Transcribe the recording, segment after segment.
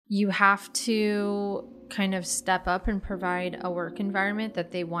you have to kind of step up and provide a work environment that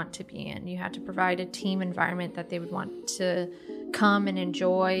they want to be in. You have to provide a team environment that they would want to come and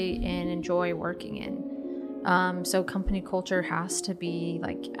enjoy working in. So company culture has to be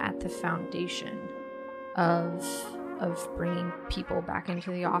like at the foundation of bringing people back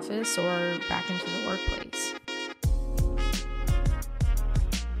into the office or back into the workplace.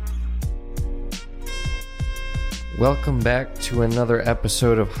 Welcome back to another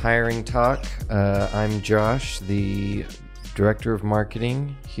episode of Hiring Talk. I'm Josh, the Director of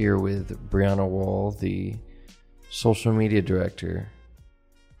Marketing, here with Brianna Wall, the Social Media Director.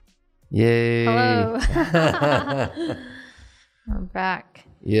 Yay! Hello! We're back.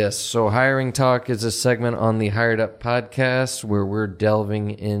 Yes, so Hiring Talk is a segment on the Hired Up podcast where we're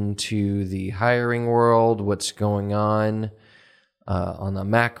delving into the hiring world, what's going on a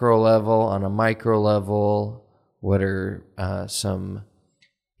macro level, on a micro level. What are some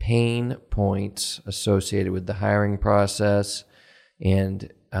pain points associated with the hiring process,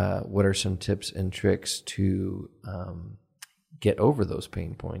 and what are some tips and tricks to get over those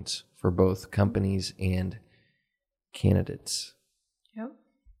pain points for both companies and candidates? Yep.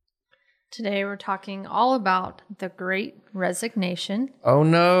 Today we're talking all about the Great Resignation. Oh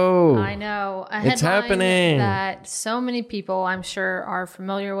no! I know. It's happening. That so many people, I'm sure, are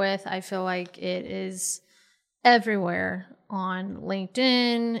familiar with. I feel like it is everywhere on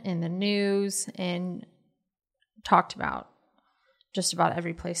LinkedIn, in the news, and talked about just about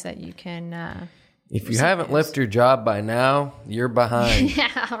every place that you can. If you haven't left your job by now, you're behind.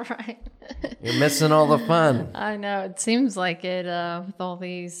 Yeah, right. You're missing all the fun. I know. It seems like it with all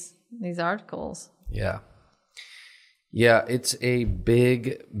these articles. Yeah. Yeah, it's a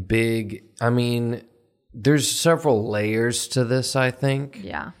big, I mean, there's several layers to this, I think.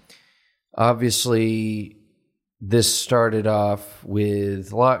 Yeah. Obviously, this started off with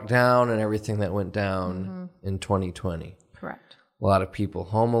lockdown and everything that went down in 2020. Correct. A lot of people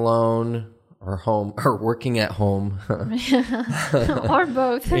home alone or working at home. Or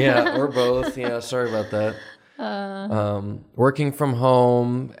both. Yeah, or both. Yeah, sorry about that. Working from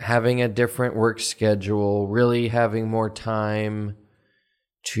home, having a different work schedule, really having more time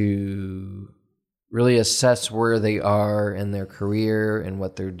to really assess where they are in their career and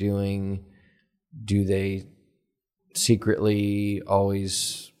what they're doing. Do they secretly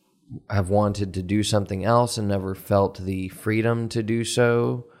always have wanted to do something else and never felt the freedom to do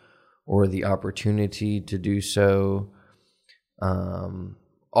so or the opportunity to do so?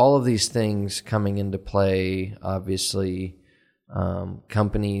 All of these things coming into play, obviously,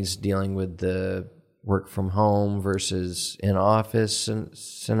 companies dealing with the work from home versus in office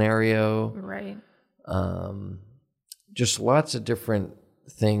scenario. Right. Just lots of different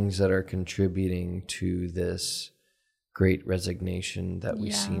things that are contributing to this Great Resignation that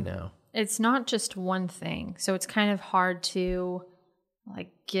we see now. It's not just one thing. So it's kind of hard to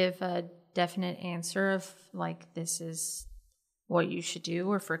give a definite answer of this is what you should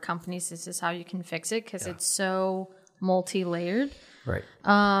do, or for companies, this is how you can fix it, because it's so multi-layered. Right.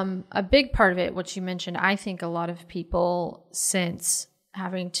 A big part of it, which you mentioned, I think a lot of people, since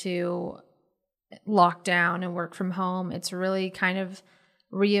having to lock down and work from home, it's really kind of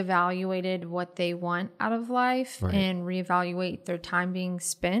reevaluated what they want out of life, right, and reevaluate their time being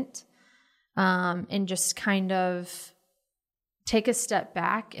spent, and just kind of take a step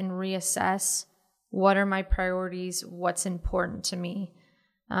back and reassess, what are my priorities, what's important to me.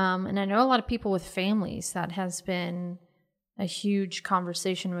 And I know a lot of people with families, that has been a huge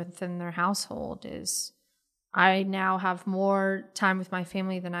conversation within their household, is I now have more time with my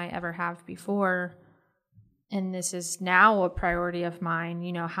family than I ever have before. And this is now a priority of mine.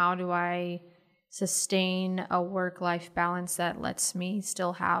 How do I sustain a work-life balance that lets me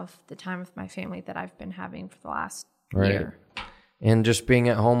still have the time with my family that I've been having for the last year? And just being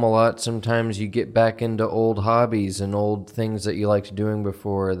at home a lot, sometimes you get back into old hobbies and old things that you liked doing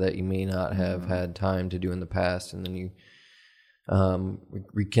before that you may not have had time to do in the past. And then you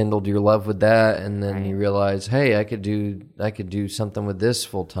rekindled your love with that, and then you realize, hey, I could do something with this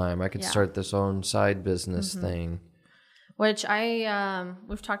full time. I could start this own side business thing. Which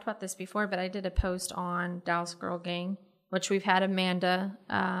we've talked about this before, but I did a post on Dallas Girl Gang, which we've had Amanda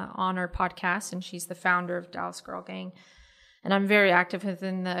on our podcast, and she's the founder of Dallas Girl Gang. And I'm very active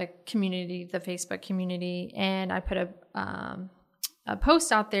within the community, the Facebook community, and I put a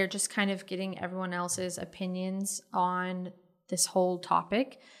post out there just kind of getting everyone else's opinions on this whole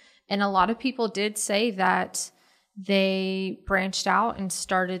topic. And a lot of people did say that they branched out and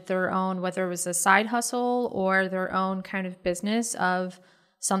started their own, whether it was a side hustle or their own kind of business of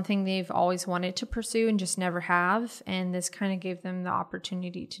something they've always wanted to pursue and just never have. And this kind of gave them the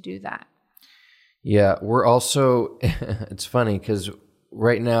opportunity to do that. Yeah, we're also, it's funny because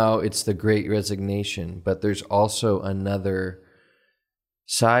right now it's the Great Resignation, but there's also another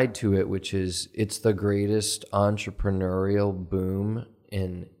side to it, which is it's the greatest entrepreneurial boom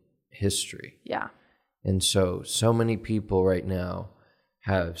in history. Yeah. And so many people right now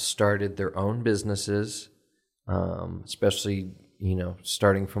have started their own businesses, especially,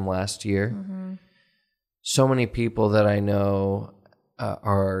 starting from last year. Mm-hmm. So many people that I know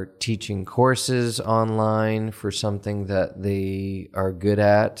are teaching courses online for something that they are good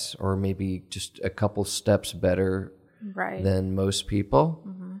at, or maybe just a couple steps better than most people.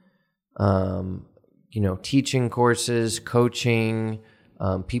 Mm-hmm. Teaching courses, coaching,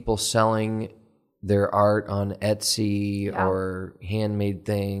 people selling their art on Etsy or handmade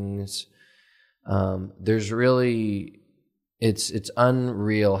things. There's really, it's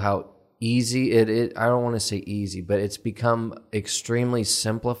unreal how easy it is. I don't want to say easy, but it's become extremely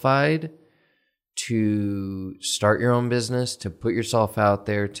simplified to start your own business, to put yourself out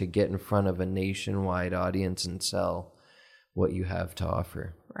there, to get in front of a nationwide audience and sell what you have to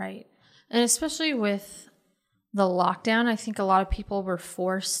offer. Right. And especially with the lockdown, I think a lot of people were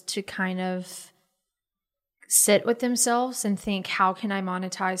forced to kind of sit with themselves and think, how can I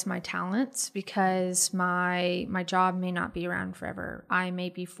monetize my talents? Because my job may not be around forever. I may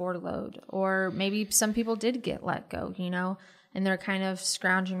be furloughed, or maybe some people did get let go, and they're kind of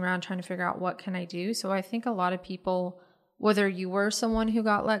scrounging around trying to figure out what can I do. So I think a lot of people, whether you were someone who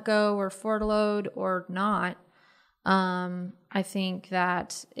got let go or furloughed or not, I think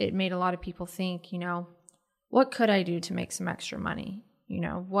that it made a lot of people think, what could I do to make some extra money?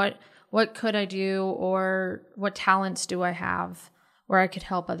 What could I do, or what talents do I have where I could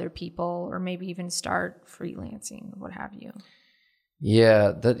help other people, or maybe even start freelancing, what have you?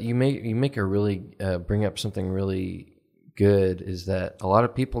 Yeah, that you make a really bring up something really good, is that a lot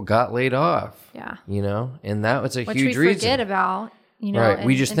of people got laid off. Yeah. And that was a Which huge we reason. Forget about, Right.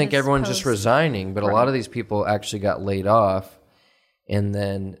 We just think everyone's just resigning, but a lot of these people actually got laid off. And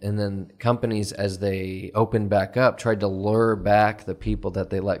then companies, as they opened back up, tried to lure back the people that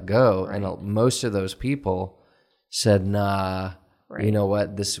they let go. Right. And most of those people said, nah, you know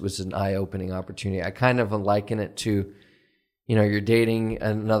what? This was an eye-opening opportunity. I kind of liken it to, you're dating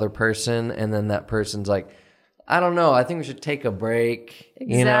another person, and then that person's like, I don't know, I think we should take a break.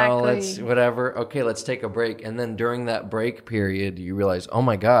 Exactly. Let's whatever. Okay, let's take a break. And then during that break period, you realize, oh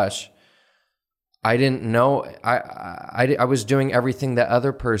my gosh, I didn't know. I was doing everything that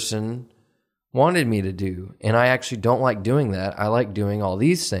other person wanted me to do. And I actually don't like doing that. I like doing all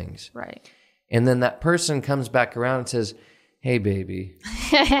these things. Right. And then that person comes back around and says, hey, baby,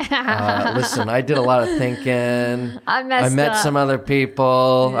 listen, I did a lot of thinking. I met some other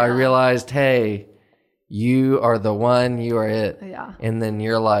people. Yeah. I realized, hey, you are the one. You are it. Yeah. And then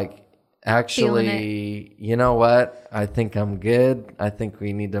you're like, actually, you know what? I think I'm good. I think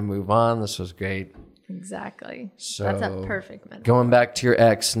we need to move on. This was great. Exactly. So that's a perfect metaphor. Going back to your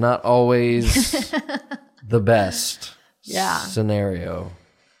ex, not always the best scenario.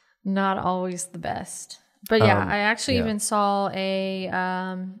 Not always the best. But yeah, I actually even saw a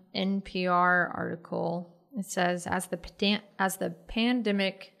NPR article. It says, as the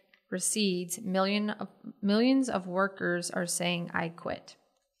pandemic recedes, millions of workers are saying, I quit.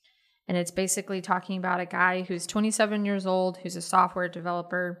 And it's basically talking about a guy who's 27 years old, who's a software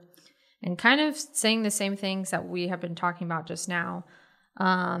developer, and kind of saying the same things that we have been talking about just now,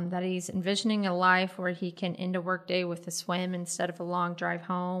 that he's envisioning a life where he can end a workday with a swim instead of a long drive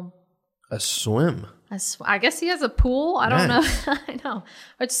home. A swim? I guess he has a pool. I don't know. I know,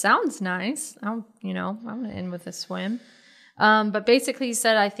 which sounds nice. I'm going to end with a swim. But basically he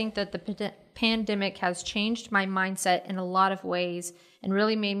said, I think that the pandemic has changed my mindset in a lot of ways and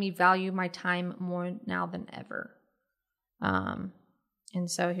really made me value my time more now than ever. And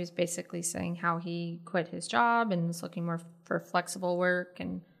so he was basically saying how he quit his job and was looking more for flexible work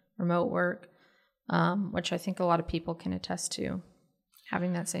and remote work, which I think a lot of people can attest to,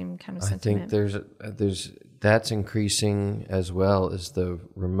 having that same kind of sentiment. I think that's increasing as well as the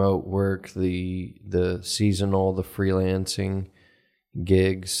remote work, the seasonal, the freelancing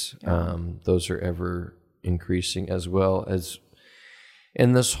gigs. Those are ever increasing, as well as,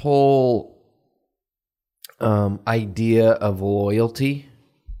 and this whole idea of loyalty,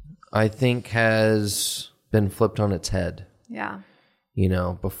 I think, has been flipped on its head. Yeah.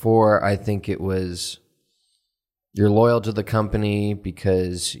 Before, I think it was you're loyal to the company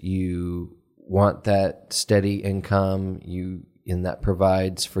because you want that steady income. You and that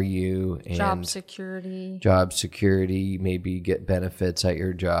provides for you, and job security, maybe you get benefits at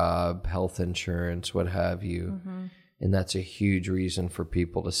your job, health insurance, what have you. And that's a huge reason for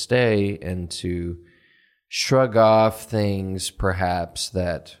people to stay and to shrug off things perhaps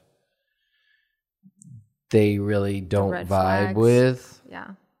that they really don't vibe flags. with. Yeah.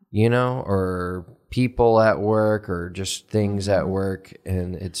 You know, or people at work, or just things at work,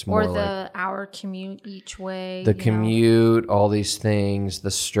 and it's more or the like hour commute each way. the commute, all these things,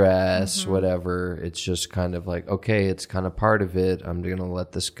 the stress, whatever. It's just kind of like, okay, it's kind of part of it. I'm gonna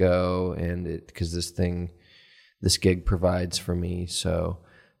let this go, and because this gig provides for me. So,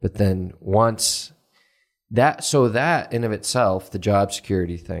 but then once that in of itself, the job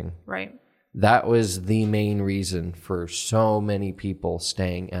security thing, right? That was the main reason for so many people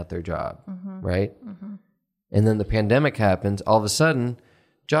staying at their job, right? And then the pandemic happens. All of a sudden,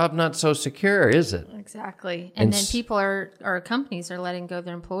 job not so secure, is it? Exactly. And then people or companies are letting go of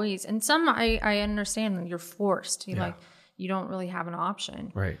their employees. And some, I understand you're forced. You don't really have an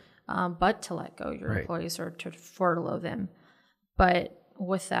option, Right. But to let go of your employees or to furlough them. But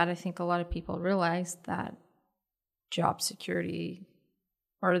with that, I think a lot of people realize that job security,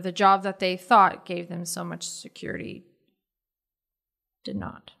 or the job that they thought gave them so much security, did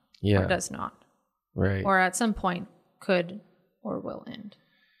not. Yeah. Or does not. Right. Or at some point could or will end.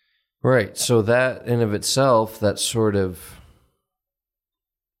 Right. So that in of itself, that sort of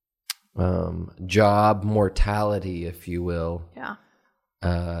job mortality, if you will,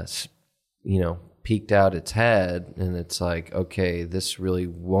 peeked out its head, and it's like, okay, this really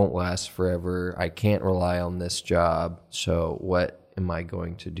won't last forever. I can't rely on this job. So what am I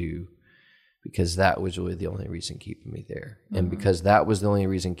going to do? Because that was really the only reason keeping me there. And because that was the only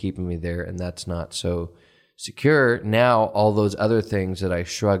reason keeping me there, and that's not so secure, now all those other things that I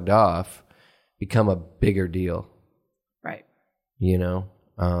shrugged off become a bigger deal. Right. You know?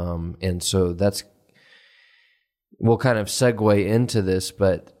 And so we'll kind of segue into this,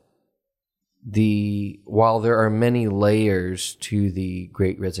 but while there are many layers to the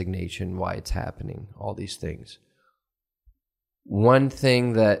Great Resignation, why it's happening, all these things, one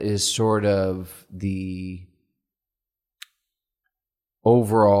thing that is sort of the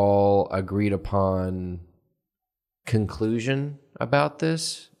overall agreed upon conclusion about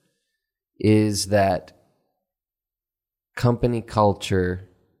this is that company culture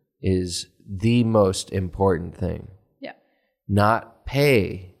is the most important thing. Yeah. Not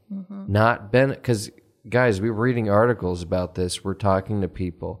pay, not benefit. Because, guys, we were reading articles about this. We're talking to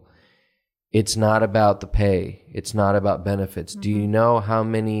people. It's not about the pay. It's not about benefits. Do you know how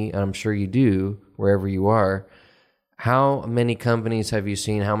many, and I'm sure you do, wherever you are, how many companies have you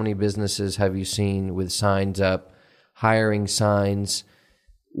seen, how many businesses have you seen with signs up, hiring signs,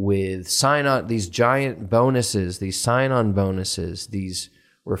 with sign-on, these giant bonuses, these sign-on bonuses, these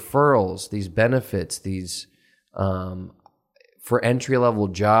referrals, these benefits, these, for entry-level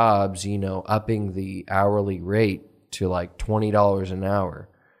jobs, upping the hourly rate to like $20 an hour.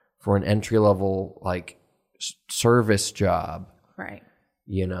 For an entry-level, like, service job. Right.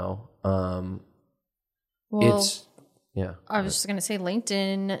 Well, it's, yeah. I was just going to say,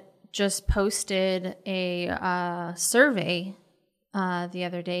 LinkedIn just posted a survey the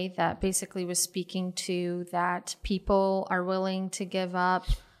other day that basically was speaking to that people are willing to give up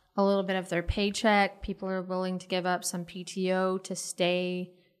a little bit of their paycheck. People are willing to give up some PTO to stay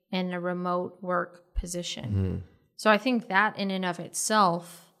in a remote work position. So I think that in and of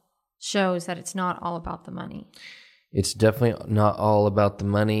itself shows that it's not all about the money. It's definitely not all about the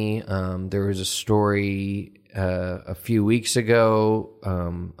money. There was a story a few weeks ago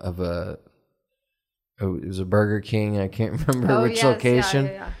of it was a Burger King. I can't remember which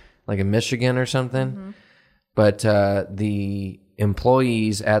location, like in Michigan or something. But the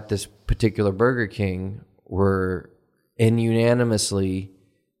employees at this particular Burger King were unanimously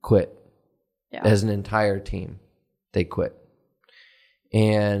quit as an entire team. They quit.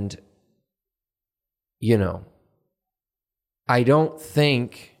 And I don't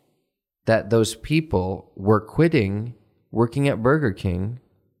think that those people were quitting working at Burger King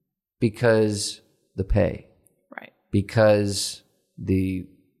because the pay. Right. Because the,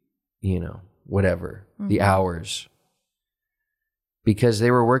 whatever, the hours. Because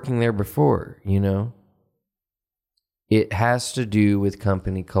they were working there before, It has to do with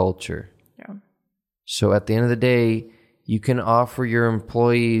company culture. Yeah. So at the end of the day, you can offer your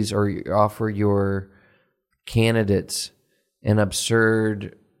employees or offer your candidates an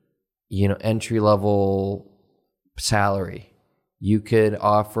absurd, entry-level salary. You could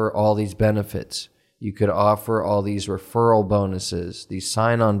offer all these benefits. You could offer all these referral bonuses, these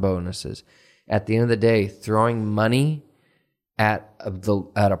sign-on bonuses. At the end of the day, throwing money at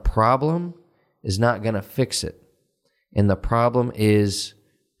a problem is not going to fix it. And the problem is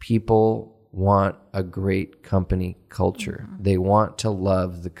people want a great company culture. Mm-hmm. They want to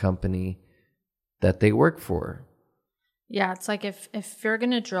love the company that they work for. Yeah, it's like if you're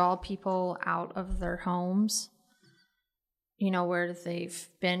going to draw people out of their homes, where they've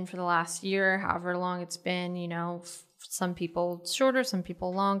been for the last year, however long it's been, some people shorter, some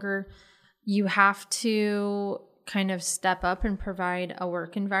people longer, you have to kind of step up and provide a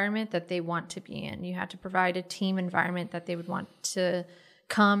work environment that they want to be in. You have to provide a team environment that they would want to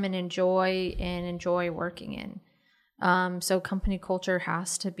come and enjoy working in. So company culture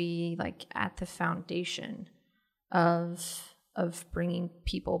has to be like at the foundation of bringing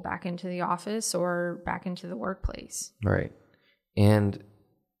people back into the office or back into the workplace. Right. And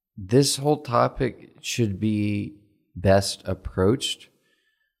this whole topic should be best approached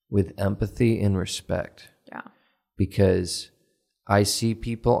with empathy and respect. Yeah. Because I see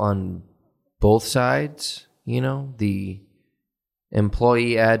people on both sides, the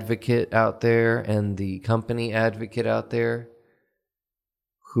employee advocate out there and the company advocate out there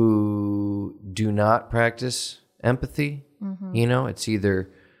who do not practice empathy. Mm-hmm. It's either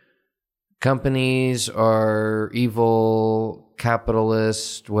companies are evil,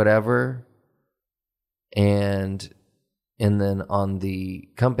 capitalist, whatever. And then on the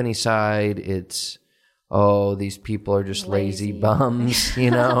company side, it's, oh, these people are just lazy bums,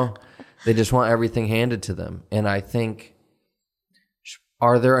 They just want everything handed to them. And I think,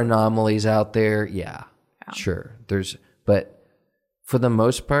 are there anomalies out there? Yeah. Sure. But for the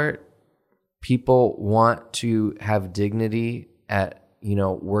most part, people want to have dignity at,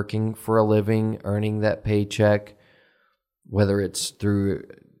 working for a living, earning that paycheck, whether it's through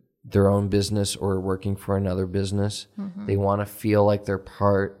their own business or working for another business. Mm-hmm. They want to feel like they're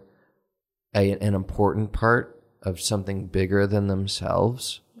an important part of something bigger than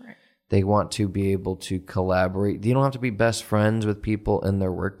themselves. Right. They want to be able to collaborate. You don't have to be best friends with people in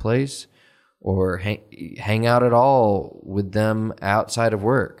their workplace or hang out at all with them outside of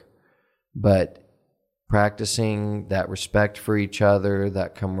work. But practicing that respect for each other,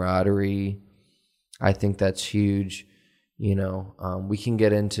 that camaraderie, I think that's huge. We can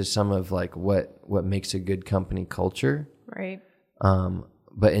get into some of like what makes a good company culture. Right.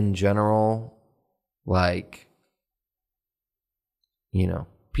 But in general,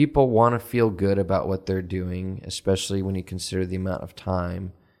 people want to feel good about what they're doing, especially when you consider the amount of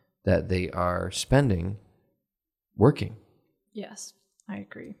time that they are spending working. Yes, I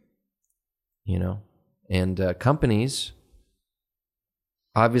agree. And companies,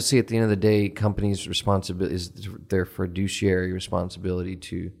 obviously at the end of the day, companies' responsibility is their fiduciary responsibility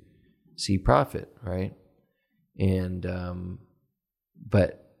to see profit, right? And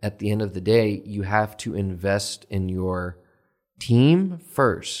but at the end of the day, you have to invest in your team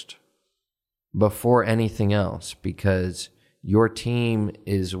first before anything else, because your team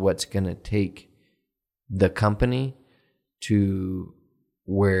is what's going to take the company to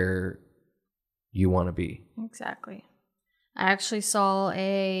where you want to be. Exactly. I actually saw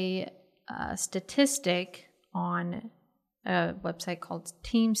a statistic on a website called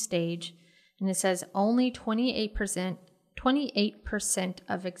Team Stage, and it says only 28%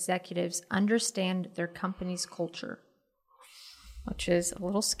 of executives understand their company's culture, which is a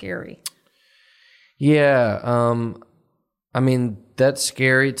little scary. Yeah, that's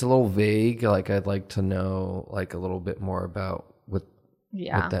scary. It's a little vague. Like, I'd like to know like a little bit more about what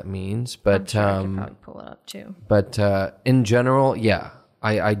that means. But I'm sure I could probably pull it up too. But in general, yeah,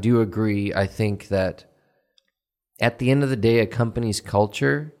 I do agree. I think that at the end of the day, a company's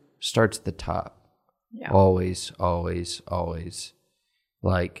culture starts at the top. Yeah. Always, always, always.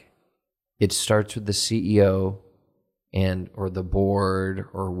 Like, it starts with the CEO or the board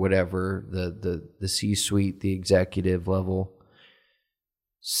or whatever, the C-suite, the executive level,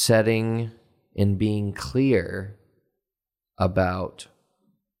 setting and being clear about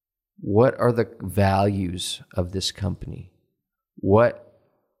what are the values of this company? What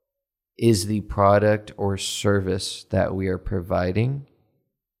is the product or service that we are providing?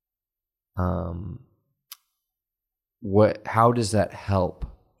 How does that help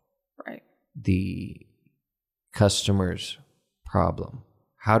the customer's problem?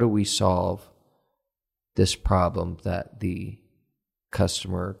 How do we solve this problem that the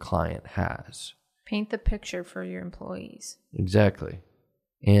customer client has? Paint the picture for your employees. Exactly.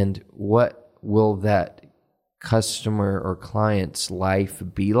 And what will that customer or client's life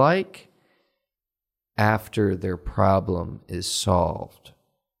be like after their problem is solved?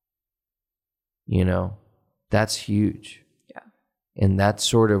 That's huge. Yeah. And that's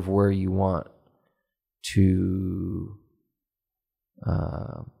sort of where you want to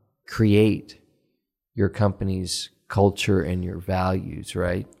create your company's culture and your values,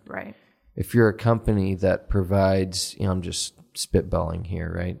 right? Right. If you're a company that provides, I'm just spitballing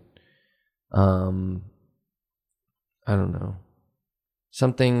here, right? I don't know,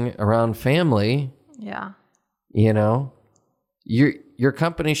 something around family. Yeah. Your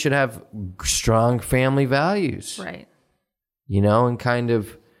company should have strong family values. Right. And kind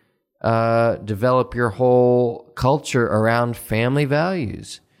of develop your whole culture around family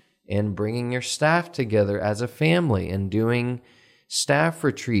values and bringing your staff together as a family and doing staff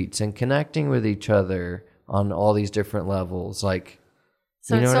retreats and connecting with each other on all these different levels. So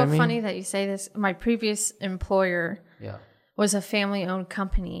it's so funny that you say this. My previous employer was a family-owned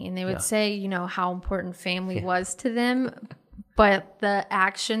company, and they would say, how important family was to them. But the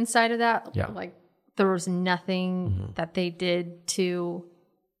action side of that, there was nothing that they did to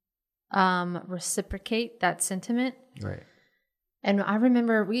reciprocate that sentiment. Right. And I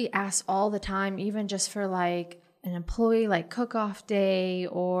remember we asked all the time, even just for like an employee like cook-off day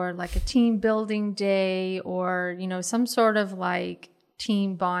or like a team building day or, some sort of like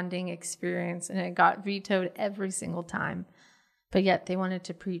team bonding experience. And it got vetoed every single time. But yet they wanted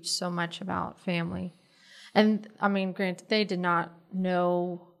to preach so much about family. And I mean, granted, they did not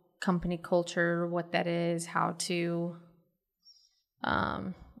know company culture, what that is, how to,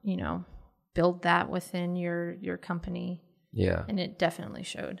 build that within your company. Yeah. And it definitely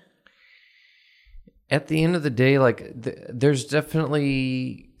showed. At the end of the day, there's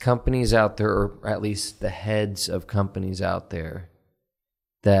definitely companies out there, or at least the heads of companies out there,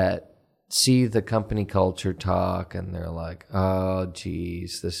 that see the company culture talk and they're like, oh,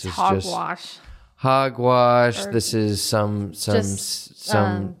 geez, this is hogwash. Hogwash. This is some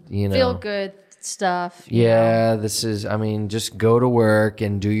feel good stuff. Yeah, this is, just go to work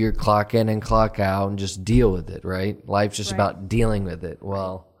and do your clock in and clock out and just deal with it, right? Life's just about dealing with it.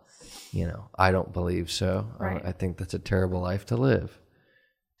 Well, I don't believe so. Right. I think that's a terrible life to live,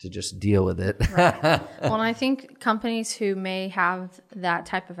 to just deal with it. Right. Well, and I think companies who may have that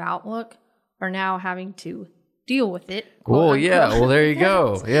type of outlook are now having to deal with it. Oh, yeah. Well, there you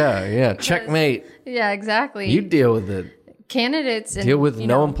go. Yeah. Checkmate. Yeah, exactly. You deal with it. Candidates and deal with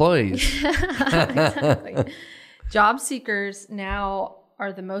no employees. Exactly. Job seekers now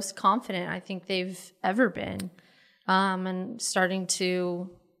are the most confident I think they've ever been, and starting to,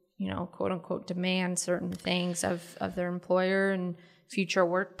 quote unquote, demand certain things of their employer and future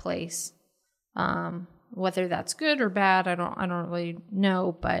workplace. Whether that's good or bad, I don't really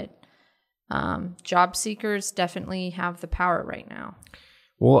know, but job seekers definitely have the power right now.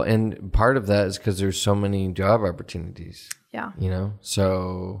 Well, and part of that is because there's so many job opportunities. Yeah.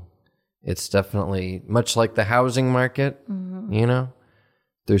 So it's definitely much like the housing market,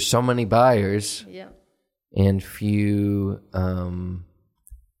 there's so many buyers and fewer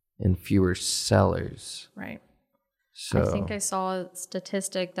sellers. Right. So I think I saw a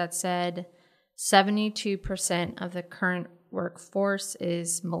statistic that said 72% of the current workforce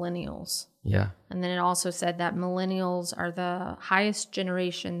is millennials. Yeah. And then it also said that millennials are the highest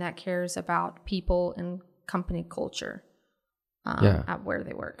generation that cares about people and company culture at where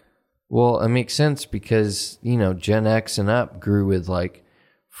they work. Well, it makes sense because, Gen X and up grew with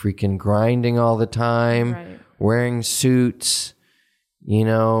freaking grinding all the time, wearing suits,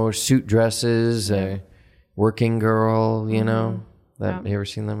 suit dresses, working girl, you ever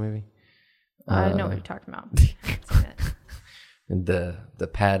seen that movie? I know what you're talking about. And the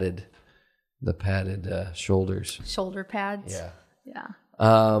padded shoulders, shoulder pads.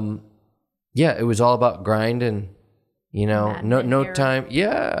 Yeah. Yeah, it was all about grinding, no hair. time.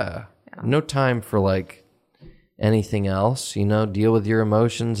 Yeah. No time for anything else, deal with your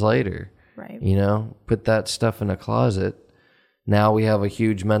emotions later. Right. Put that stuff in a closet. Now we have a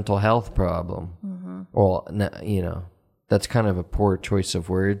huge mental health problem. Mm-hmm. Well, that's kind of a poor choice of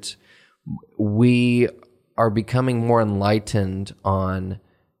words. We are becoming more enlightened on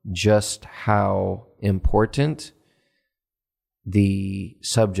just how important the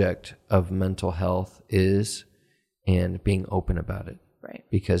subject of mental health is and being open about it. Right.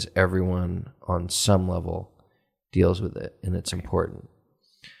 Because everyone on some level deals with it and it's important.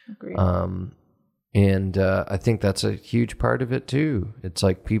 Agreed. And I think that's a huge part of it too. It's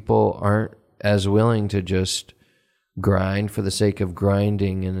like people aren't as willing to just grind for the sake of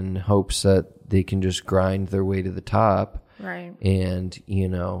grinding and in hopes that they can just grind their way to the top. Right. And,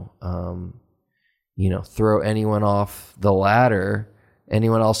 throw anyone else off the ladder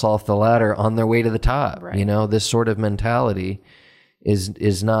on their way to the top. Right. This sort of mentality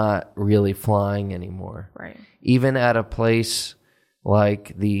is not really flying anymore. Right. Even at a place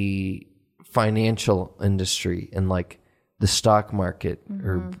like the financial industry and the stock market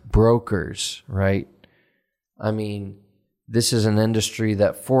or brokers, right? I mean, this is an industry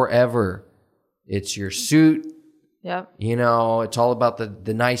that forever, it's your suit. Yep. You know, it's all about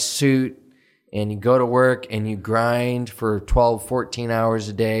the nice suit, and you go to work and you grind for 12, 14 hours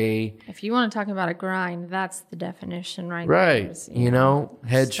a day. If you want to talk about a grind, that's the definition right Right. there. Is, you know,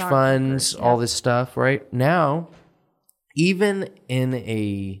 hedge funds, all this stuff, right? Now, even in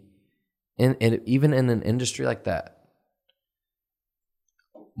even in an industry like that,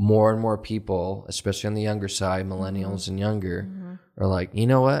 more and more people, especially on the younger side, millennials and younger, are like, you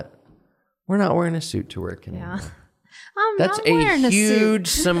know what? We're not wearing a suit to work anymore. Yeah. That's a huge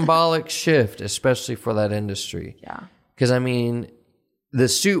symbolic shift, especially for that industry. Yeah. Because, I mean, the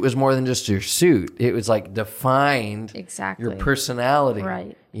suit was more than just your suit. It was like defined your personality.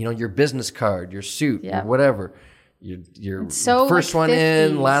 Right. You know, your business card, your suit, your whatever. Your so first like one 50s.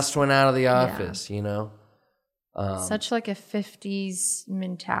 In, last one out of the office, you know? Such like a 50s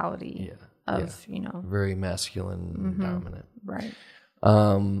mentality of, you know. Very masculine, dominant. Right.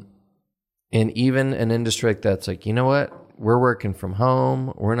 And even an industry like that's like, you know what? We're working from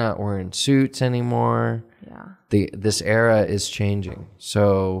home. We're not wearing suits anymore. Yeah. This era is changing.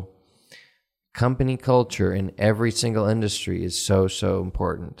 So company culture in every single industry is so, so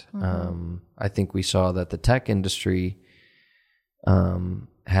important. I think we saw that the tech industry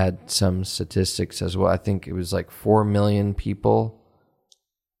had some statistics as well. I think it was like 4 million people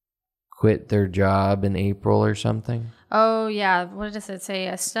quit their job in April or something. Oh, yeah. What does it say?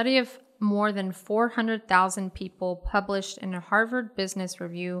 A study of more than 400,000 people published in a Harvard Business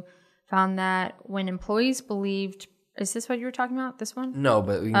Review found that when employees believed, is this what you were talking about? This one? No,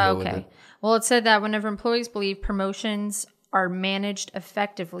 but we can go with it. Well, it said that whenever employees believe promotions are managed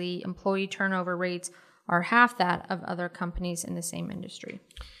effectively, employee turnover rates are half that of other companies in the same industry.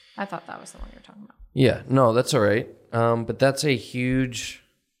 I thought that was the one you were talking about. Yeah, no, that's all right. But that's a huge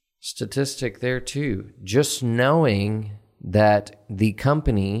statistic there too. Just knowing that the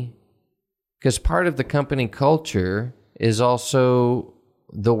company, because part of the company culture is also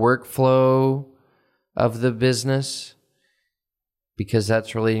the workflow of the business, because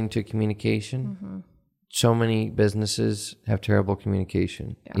that's relating to communication. So many businesses have terrible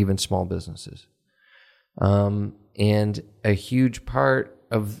communication, even small businesses. And a huge part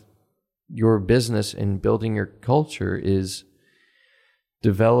of your business and building your culture is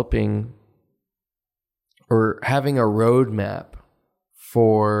developing or having a roadmap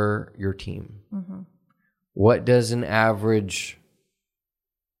for your team. What does an average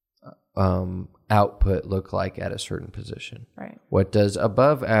output look like at a certain position? Right. What does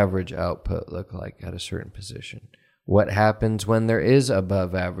above average output look like at a certain position? What happens when there is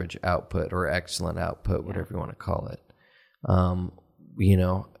above average output or excellent output, whatever you want to call it? You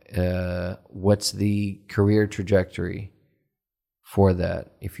know, what's the career trajectory for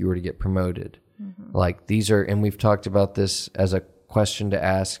that if you were to get promoted? Like these are, and we've talked about this as a question to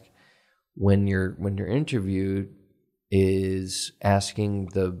ask when you're interviewed, is asking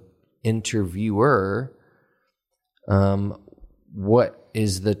the interviewer, what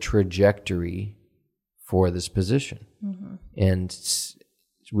is the trajectory for this position? And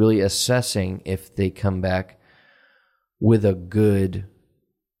really assessing if they come back with a good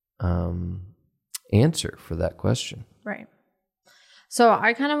answer for that question. Right. So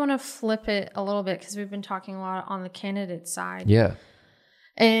I kind of want to flip it a little bit because we've been talking a lot on the candidate side. Yeah.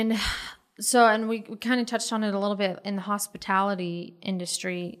 And so, and we kind of touched on it a little bit in the hospitality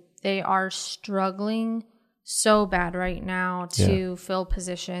industry. They are struggling so bad right now to fill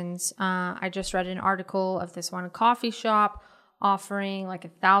positions. I just read an article of this one coffee shop offering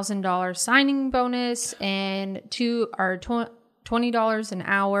like $1,000 signing bonus and $20 an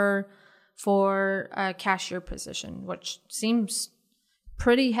hour for a cashier position, which seems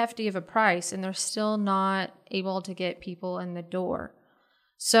pretty hefty of a price, and they're still not able to get people in the door.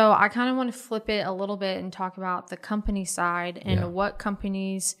 So I kind of want to flip it a little bit and talk about the company side and what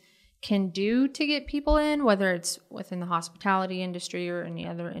companies can do to get people in, whether it's within the hospitality industry or any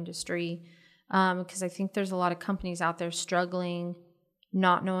other industry. Because I think there's a lot of companies out there struggling,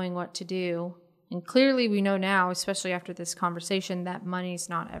 not knowing what to do. And clearly we know now, especially after this conversation, that money's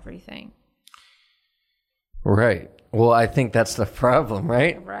not everything. Right. Well, I think that's the problem,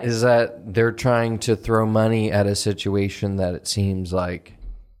 right? Is that they're trying to throw money at a situation that it seems like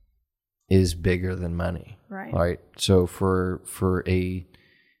is bigger than money. Right. So for a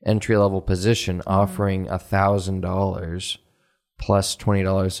entry-level position, offering $1,000 plus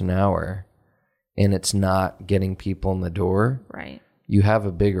 $20 an hour, and it's not getting people in the door, you have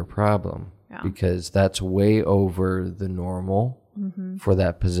a bigger problem because that's way over the normal for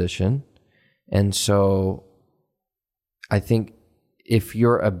that position. And so I think if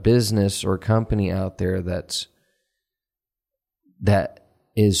you're a business or company out there that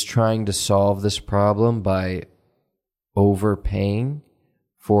is trying to solve this problem by overpaying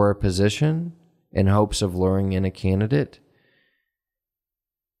for a position in hopes of luring in a candidate,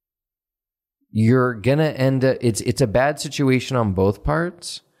 you're gonna end up, it's a bad situation on both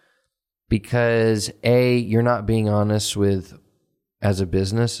parts, because A, you're not being honest with, as a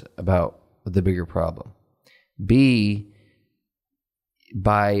business, about the bigger problem. B,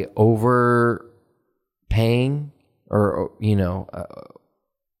 by overpaying or,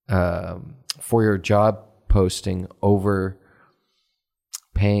 for your job posting, overpaying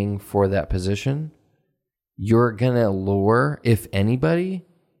for that position, you're going to lure, if anybody,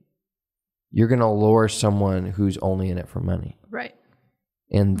 you're going to lure someone who's only in it for money. Right.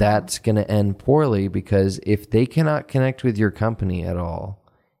 And that's going to end poorly, because if they cannot connect with your company at all,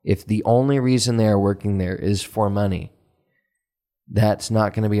 if the only reason they are working there is for money, that's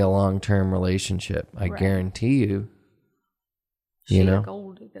not going to be a long-term relationship. I guarantee you. She's a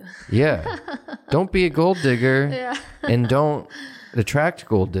gold digger. Yeah. Don't be a gold digger. Yeah. And don't attract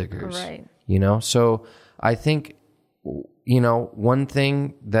gold diggers. Right. So I think, one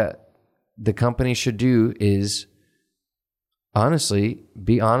thing that the company should do is honestly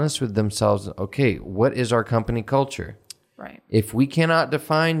be honest with themselves. Okay, what is our company culture? Right. If we cannot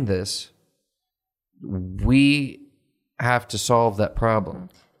define this, we have to solve that problem.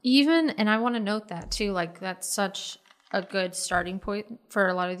 Even, and I want to note that too, like that's such a good starting point for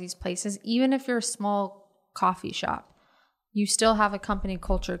a lot of these places. Even if you're a small coffee shop, you still have a company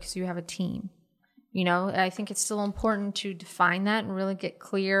culture because you have a team. I think it's still important to define that and really get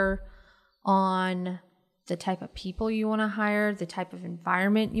clear on the type of people you want to hire, the type of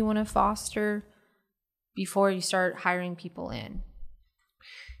environment you want to foster before you start hiring people in.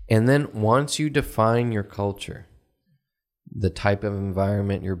 And then once you define your culture, the type of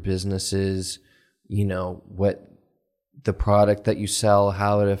environment your business is, what the product that you sell,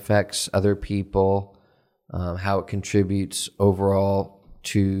 how it affects other people, how it contributes overall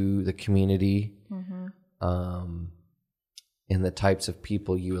to the community, and the types of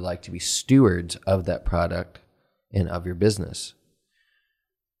people you would like to be stewards of that product and of your business.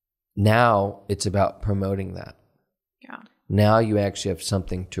 Now it's about promoting that. Yeah. Now you actually have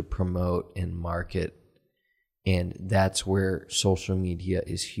something to promote and market. And that's where social media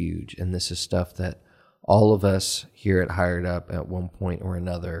is huge. And this is stuff that all of us here at Hired Up at one point or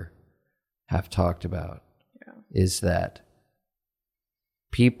another have talked about. Yeah. Is that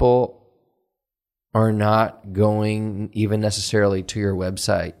people are not going even necessarily to your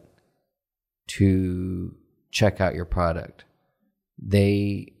website to check out your product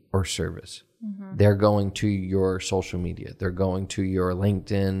or service. Mm-hmm. They're going to your social media. They're going to your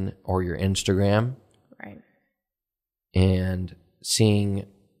LinkedIn or your Instagram. Right. And seeing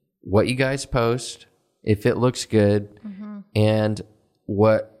what you guys post, if it looks good, and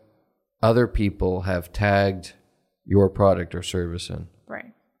what other people have tagged your product or service in.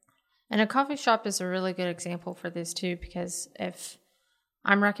 Right. And a coffee shop is a really good example for this too, because if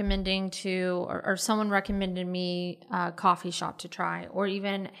I'm recommending or someone recommended me a coffee shop to try, or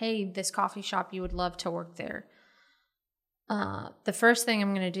even, hey, this coffee shop, you would love to work there. The first thing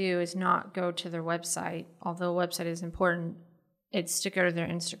I'm going to do is not go to their website, although a website is important. It's to go to their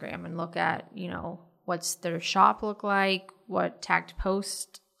Instagram and look at, what's their shop look like? What tagged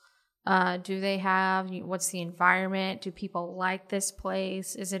posts do they have? What's the environment? Do people like this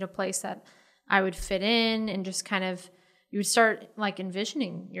place? Is it a place that I would fit in? And just kind of, you would start like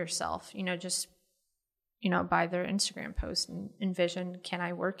envisioning yourself, by their Instagram post and envision, can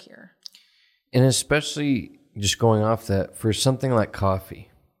I work here? And especially just going off that, for something like coffee,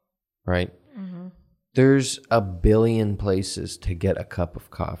 right? Mm-hmm. There's a billion places to get a cup of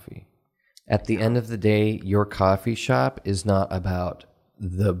coffee. At the end of the day, your coffee shop is not about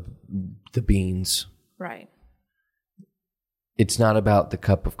the beans. Right. It's not about the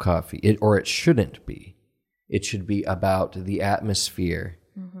cup of coffee, it shouldn't be. It should be about the atmosphere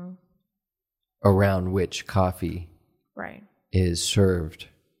around which coffee is served.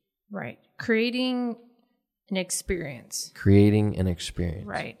 Right. Creating an experience.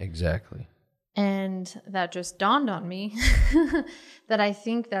 Right. Exactly. And that just dawned on me that I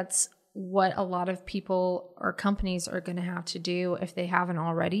think that's what a lot of people or companies are going to have to do, if they haven't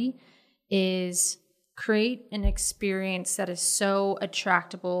already, is create an experience that is so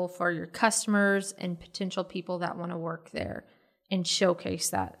attractable for your customers and potential people that want to work there, and showcase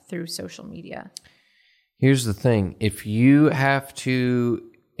that through social media. Here's the thing. If you have to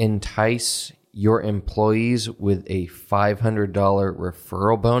entice your employees with a $500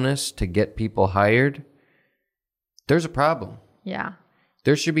 referral bonus to get people hired, there's a problem. Yeah.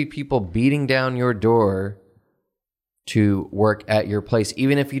 There should be people beating down your door to work at your place,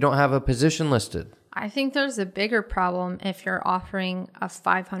 even if you don't have a position listed. I think there's a bigger problem if you're offering a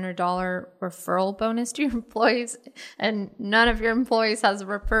 $500 referral bonus to your employees and none of your employees has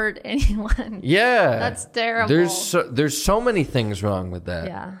referred anyone. Yeah. That's terrible. There's so many things wrong with that.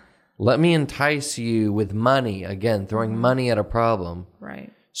 Yeah. Let me entice you with money, again, throwing money at a problem.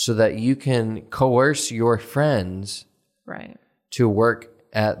 Right. So that you can coerce your friends Right. to work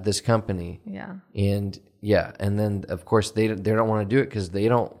at this company. Yeah. And then of course they don't want to do it because they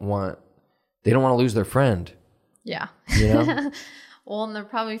don't want to lose their friend. Yeah. You know? Well, and they're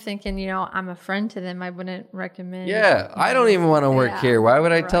probably thinking, I'm a friend to them. I wouldn't recommend. Yeah. I don't even want to work here. Why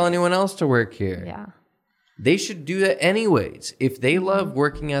would I tell anyone else to work here? Yeah. They should do that anyways. If they love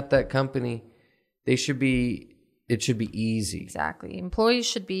working at that company, it should be easy. Exactly. Employees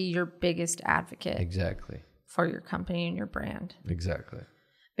should be your biggest advocate. Exactly. For your company and your brand. Exactly.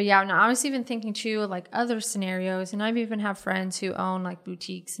 But yeah, no, I was even thinking too, like other scenarios, and I've even have friends who own like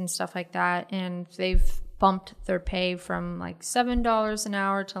boutiques and stuff like that, and they've bumped their pay from like $7 an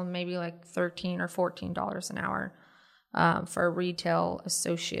hour to maybe like $13 or $14 an hour for a retail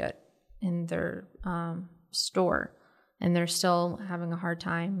associate in their store, and they're still having a hard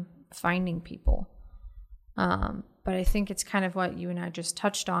time finding people. But I think it's kind of what you and I just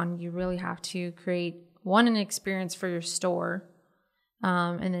touched on. You really have to create, one, an experience for your store,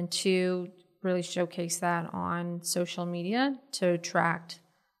 and then two, really showcase that on social media to attract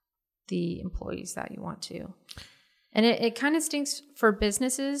the employees that you want to. And it kind of stinks for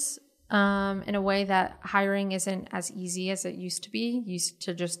businesses in a way that hiring isn't as easy as it used to be. You used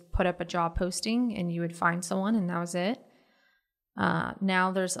to just put up a job posting and you would find someone and that was it.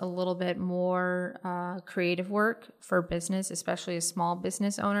 Now there's a little bit more creative work for business, especially a small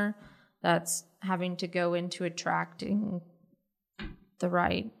business owner that's having to go into attracting the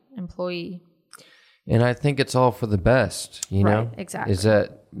right employee. And I think it's all for the best, you know? Exactly. Is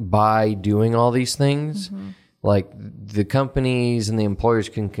that by doing all these things, like the companies and the employers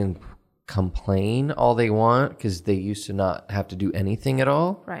can complain all they want because they used to not have to do anything at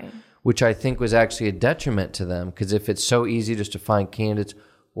all. Right. Which I think was actually a detriment to them, because if it's so easy just to find candidates,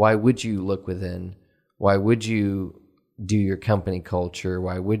 why would you look within? Why would you do your company culture?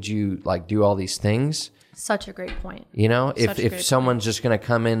 Why would you do all these things? Such a great point. You know, if someone's just going to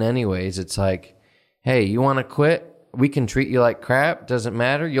come in anyways, it's like, hey, you want to quit? We can treat you like crap. Doesn't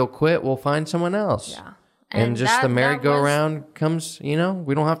matter. You'll quit. We'll find someone else. Yeah. And just the merry-go-round comes, we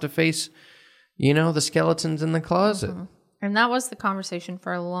don't have to face, the skeletons in the closet. Mm-hmm. And that was the conversation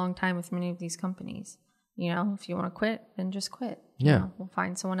for a long time with many of these companies. If you want to quit, then just quit. Yeah. We'll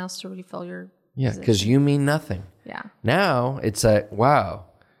find someone else to refill your Yeah, because you mean nothing. Yeah. Now it's like, wow,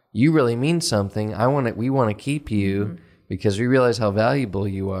 you really mean something. We want to keep you because we realize how valuable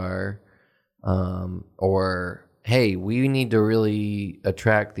you are. Or, hey, we need to really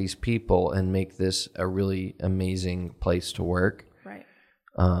attract these people and make this a really amazing place to work. Right.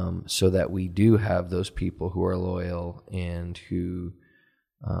 So that we do have those people who are loyal and who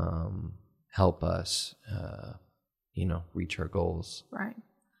help us, reach our goals. Right.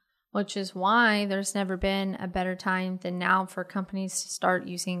 Which is why there's never been a better time than now for companies to start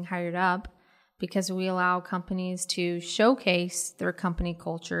using Hired Up, because we allow companies to showcase their company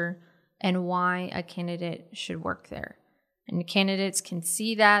culture and why a candidate should work there. And the candidates can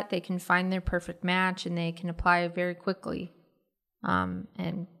see that, they can find their perfect match, and they can apply very quickly.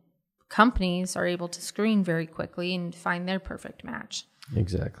 And companies are able to screen very quickly and find their perfect match.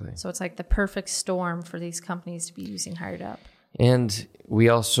 Exactly. So it's like the perfect storm for these companies to be using Hired Up. And we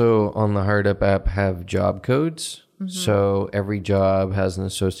also, on the Hired Up app, have job codes. Mm-hmm. So every job has an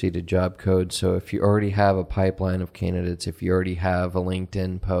associated job code. So if you already have a pipeline of candidates, if you already have a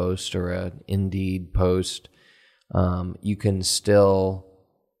LinkedIn post or an Indeed post, you can still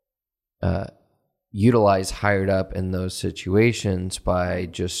utilize Hired Up in those situations by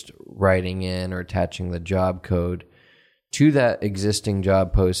just writing in or attaching the job code to that existing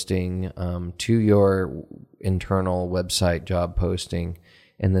job posting, to your internal website job posting.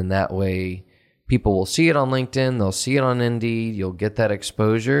 And then that way people will see it on LinkedIn, they'll see it on Indeed, you'll get that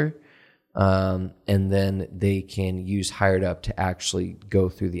exposure. And then they can use Hired Up to actually go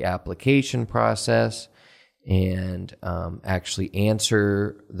through the application process and actually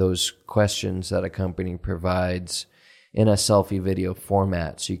answer those questions that a company provides in a selfie video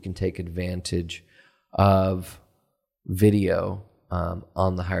format, so you can take advantage of video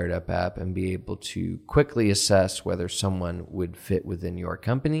on the Hired Up app and be able to quickly assess whether someone would fit within your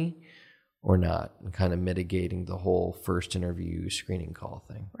company or not, and kind of mitigating the whole first interview screening call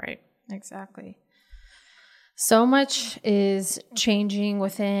thing. Right, exactly. So much is changing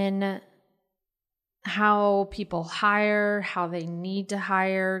within how people hire, how they need to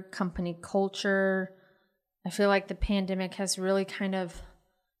hire, company culture. I feel like the pandemic has really kind of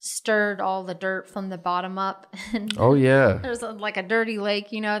stirred all the dirt from the bottom up. And Oh, yeah. there's like a dirty lake,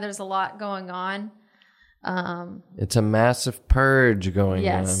 there's a lot going on. It's a massive purge going on.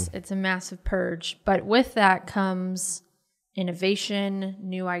 Yes, it's a massive purge. But with that comes innovation,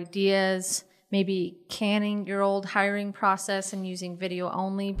 new ideas, maybe canning your old hiring process and using video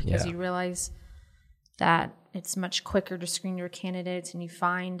only because you realize that it's much quicker to screen your candidates and you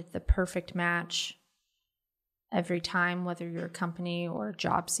find the perfect match every time, whether you're a company or a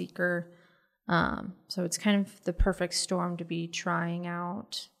job seeker. So it's kind of the perfect storm to be trying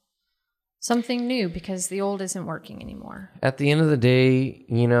out something new because the old isn't working anymore. At the end of the day,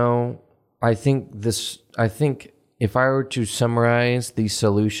 I think if I were to summarize the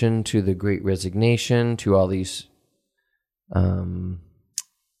solution to the Great Resignation, to all these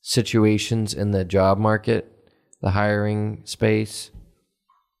situations in the job market, the hiring space,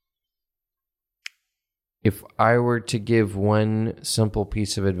 if I were to give one simple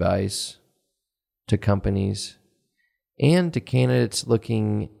piece of advice to companies and to candidates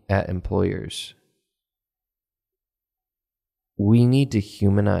looking at employers, we need to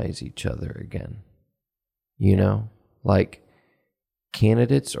humanize each other again. Like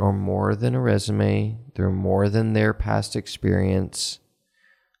candidates are more than a resume. They're more than their past experience.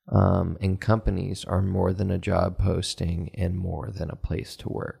 And companies are more than a job posting and more than a place to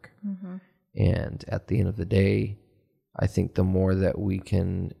work. Mm-hmm. And at the end of the day, I think the more that we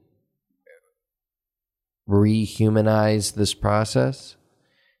can rehumanize this process,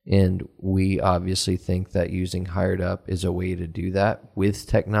 and we obviously think that using Hired Up is a way to do that with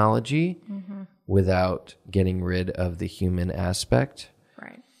technology without getting rid of the human aspect.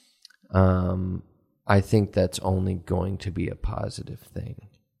 Right. I think that's only going to be a positive thing.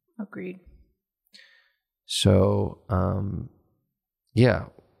 Agreed. So,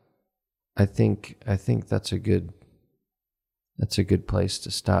 I think that's a good place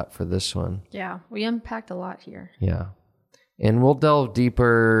to stop for this one. Yeah, we unpacked a lot here. Yeah. And we'll delve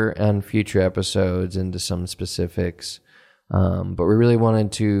deeper on future episodes into some specifics. But we really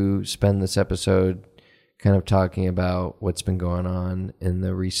wanted to spend this episode kind of talking about what's been going on in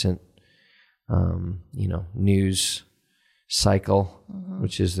the recent, news cycle,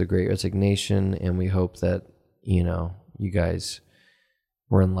 which is the Great Resignation. And we hope that, you guys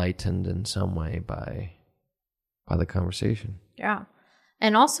were enlightened in some way by the conversation. Yeah.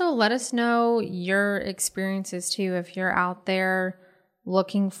 And also let us know your experiences too. If you're out there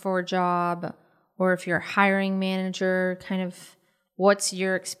looking for a job or if you're a hiring manager, kind of what's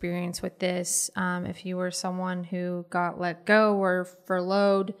your experience with this? If you were someone who got let go or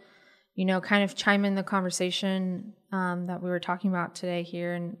furloughed, kind of chime in the conversation that we were talking about today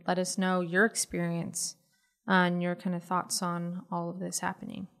here and let us know your experience and your kind of thoughts on all of this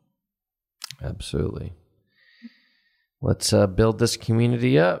happening. Absolutely. Let's build this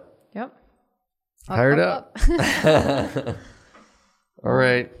community up. Yep. Hired up. All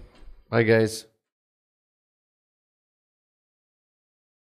right. Bye, guys.